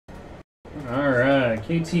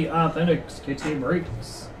KTAuthentics, KTA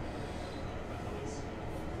breaks.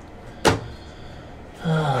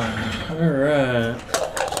 Alright.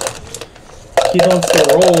 Keith wants to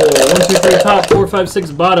roll. 1, 2, 3 top, 4, 5,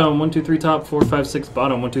 6 bottom. 1, 2, 3 top, 4, 5, 6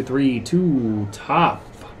 bottom. 1, 2, 3, 2 top.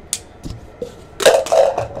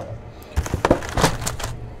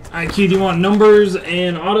 Alright, Keith, do you want numbers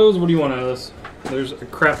and autos? What do you want out of this? There's a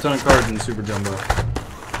crap ton of cards in Super Jumbo.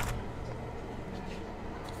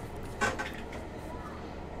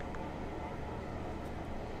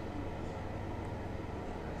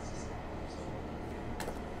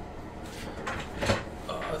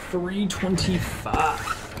 $325.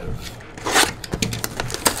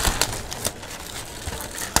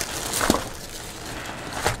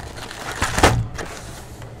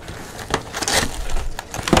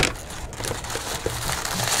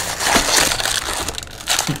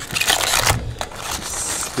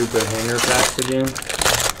 Stupid hanger packs again.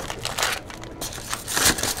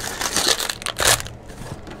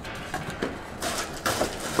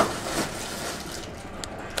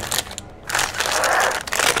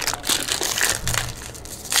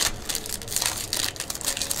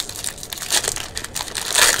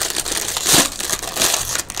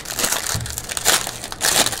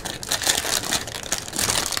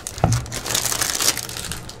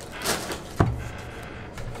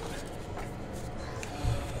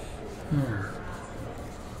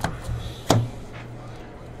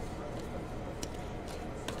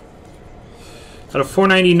 Out of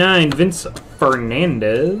 499, Vince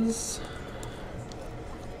Fernandez.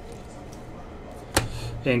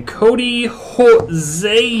 And Cody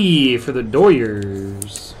Jose for the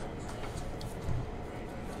Doyers.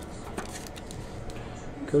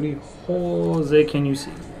 Cody Jose, can you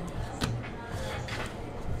see?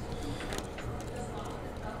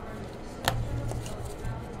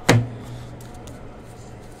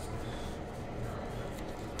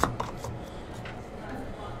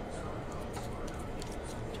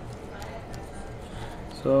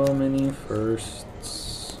 So many firsts.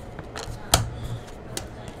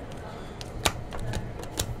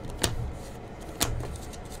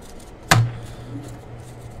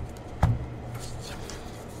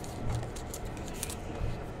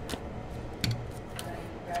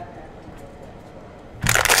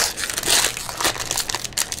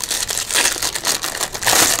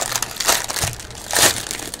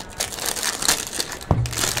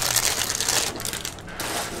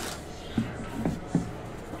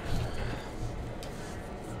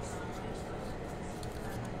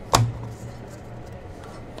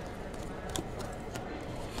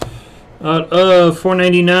 Out of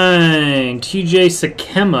 499, TJ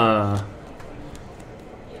Sakema.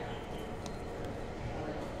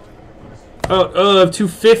 Out of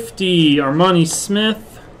 250, Armani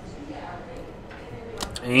Smith.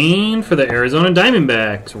 And for the Arizona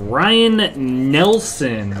Diamondbacks, Ryan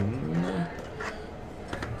Nelson.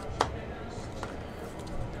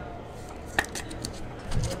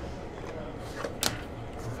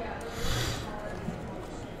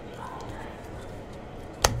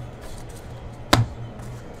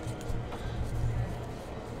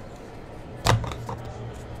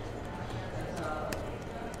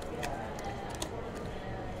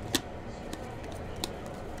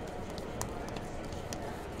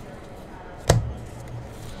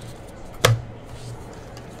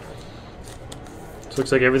 So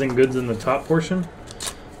looks like everything good's in the top portion.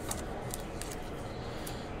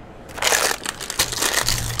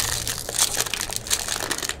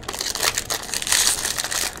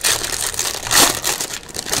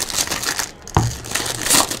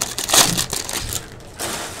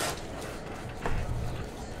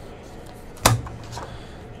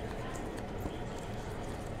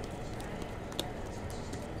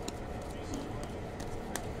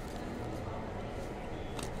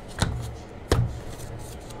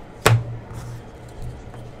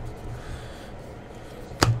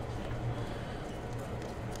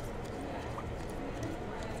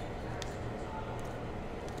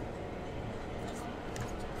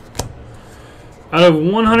 Out of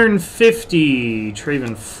 150,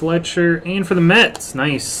 Traven Fletcher. And for the Mets,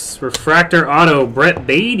 nice. Refractor auto, Brett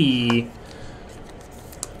Beatty.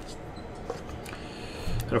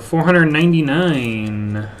 Out of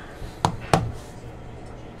 499.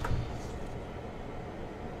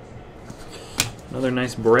 Another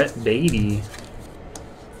nice Brett Beatty.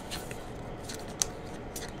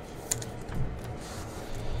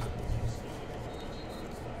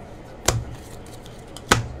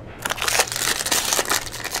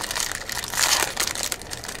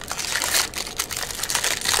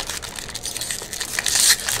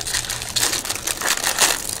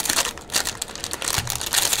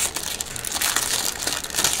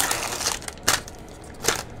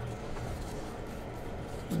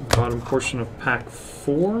 Bottom portion of pack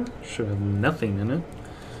 4 should have nothing in it.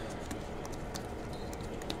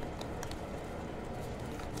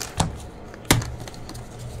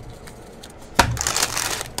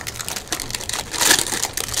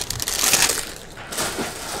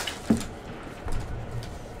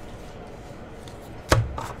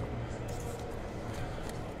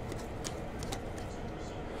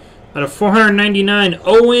 Out of 499,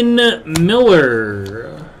 Owen Miller.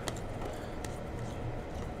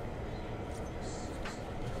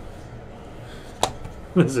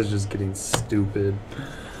 This is just getting stupid.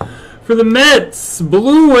 For the Mets,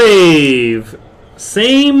 Blue Wave.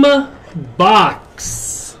 Same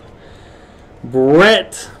box.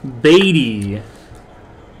 Brett Beatty.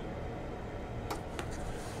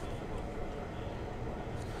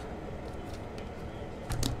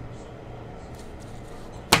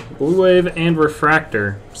 Blue Wave and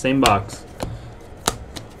Refractor, same box.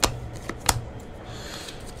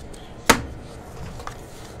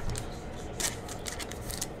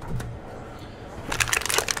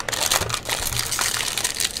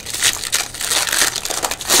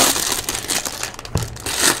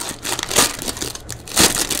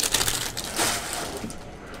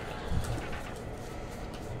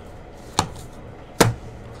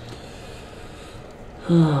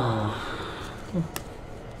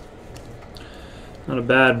 Not a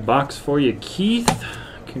bad box for you, Keith.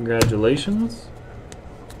 Congratulations.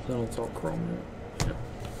 That's all chrome. Yep.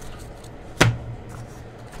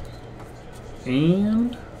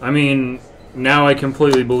 And, I mean, now I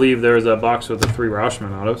completely believe there is a box with the 3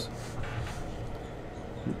 Rauschman autos.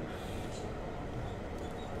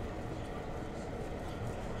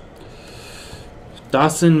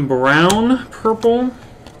 Dawson Brown, purple.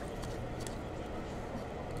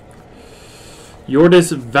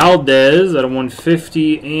 Yordis Valdez at a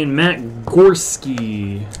 150, and Matt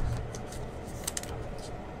Gorski.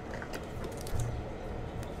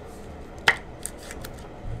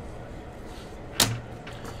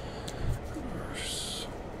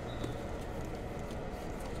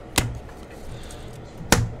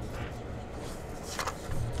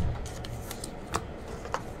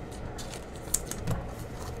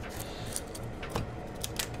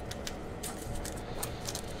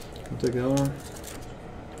 I'll take that one.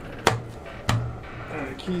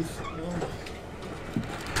 Keith.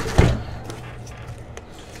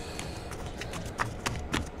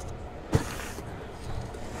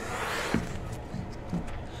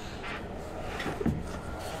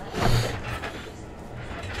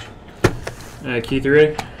 Keith, you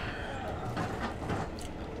ready? Do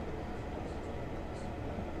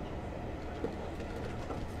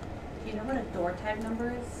you know what a door tag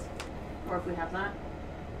number is? Or if we have that?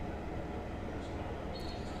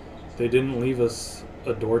 They didn't leave us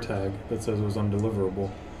a door tag that says it was undeliverable.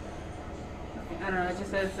 Okay, I don't know, it just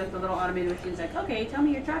says that the little automated machine's like, okay, tell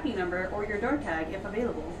me your tracking number or your door tag if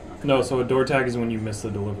available. Okay. No, so a door tag is when you miss the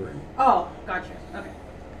delivery. Oh, gotcha. Okay.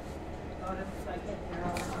 Oh, just like it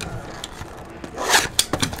here.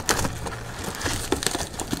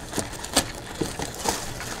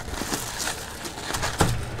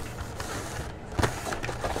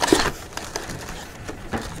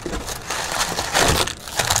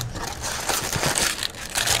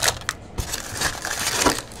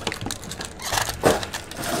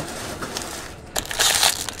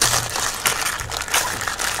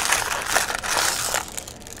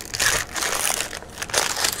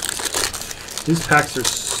 These packs are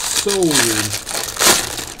so weird.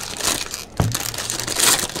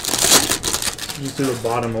 Just do the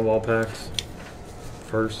bottom of all packs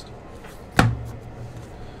first.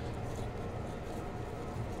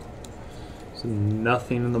 So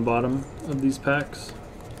nothing in the bottom of these packs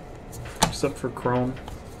except for chrome.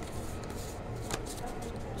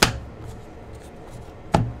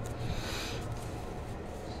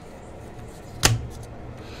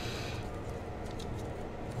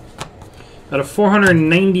 Out of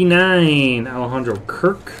 499, Alejandro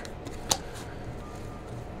Kirk.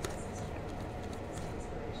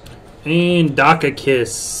 And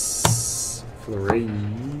Dakakis for the Rays.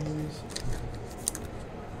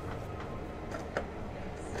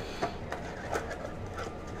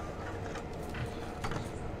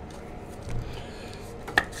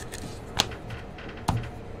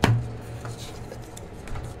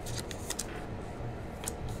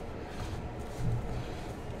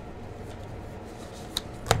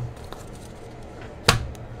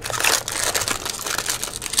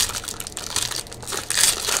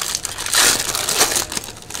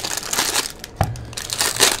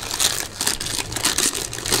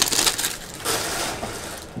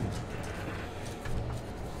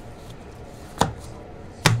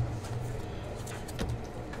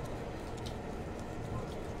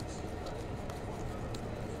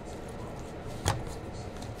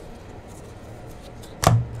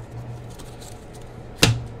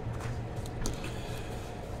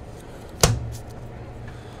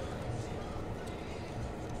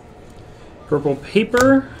 Purple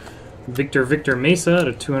paper. Victor Mesa at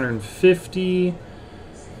a 250.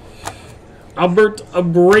 Albert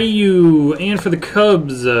Abreu. And for the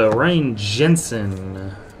Cubs, Ryan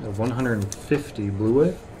Jensen at 150. Blue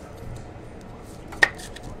Wave.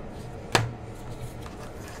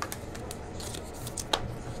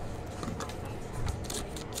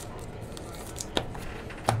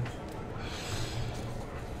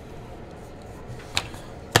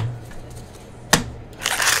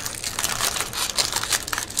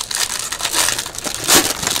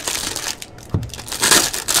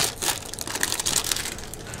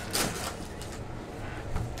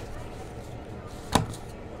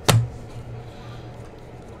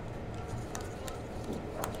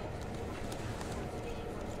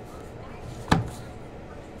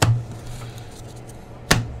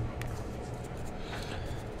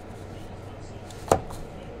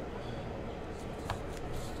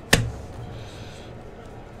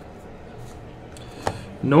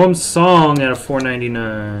 Noam Song at a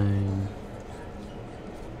 499.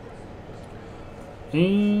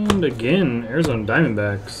 And again, Arizona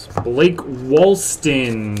Diamondbacks. Blake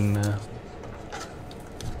Walston.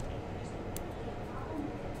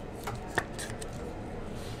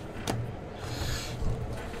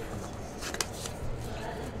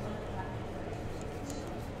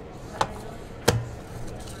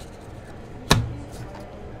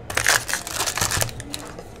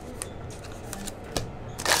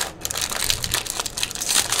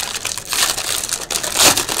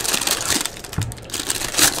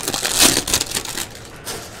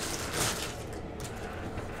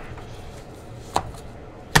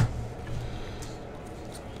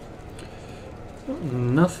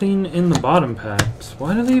 Nothing in the bottom packs.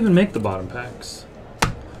 Why do they even make the bottom packs?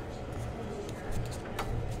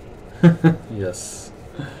 Yes.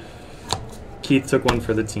 Keith took one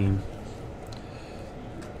for the team.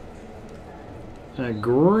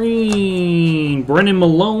 Green, Brennan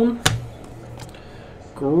Malone.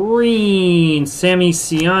 Green, Sammy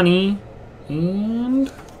Ciani.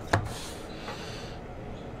 And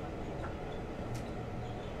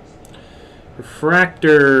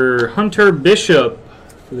refractor, Hunter Bishop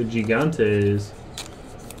for the Gigantes.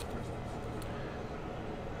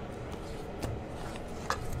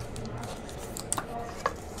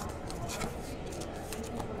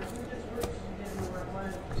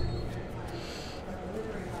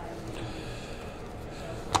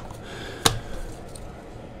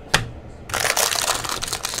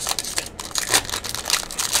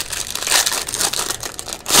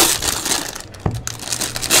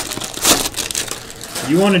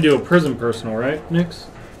 You want to do a Prism personal, right, Nix?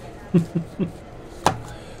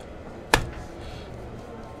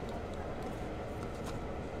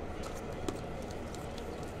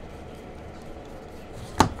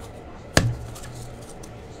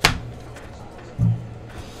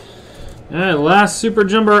 Alright, last Super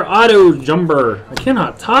Jumper Auto Jumper. I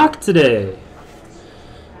cannot talk today.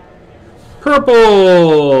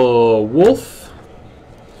 Purple Wolf,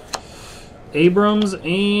 Abrams,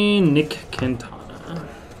 and Nick Quintana.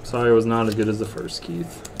 Sorry, it was not as good as the first,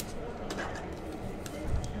 Keith.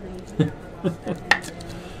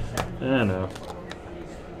 I know.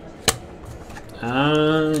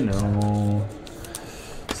 I know.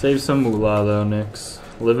 Save some moolah, though, Nix.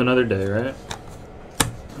 Live another day, right?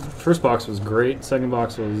 First box was great. Second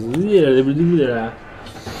box was...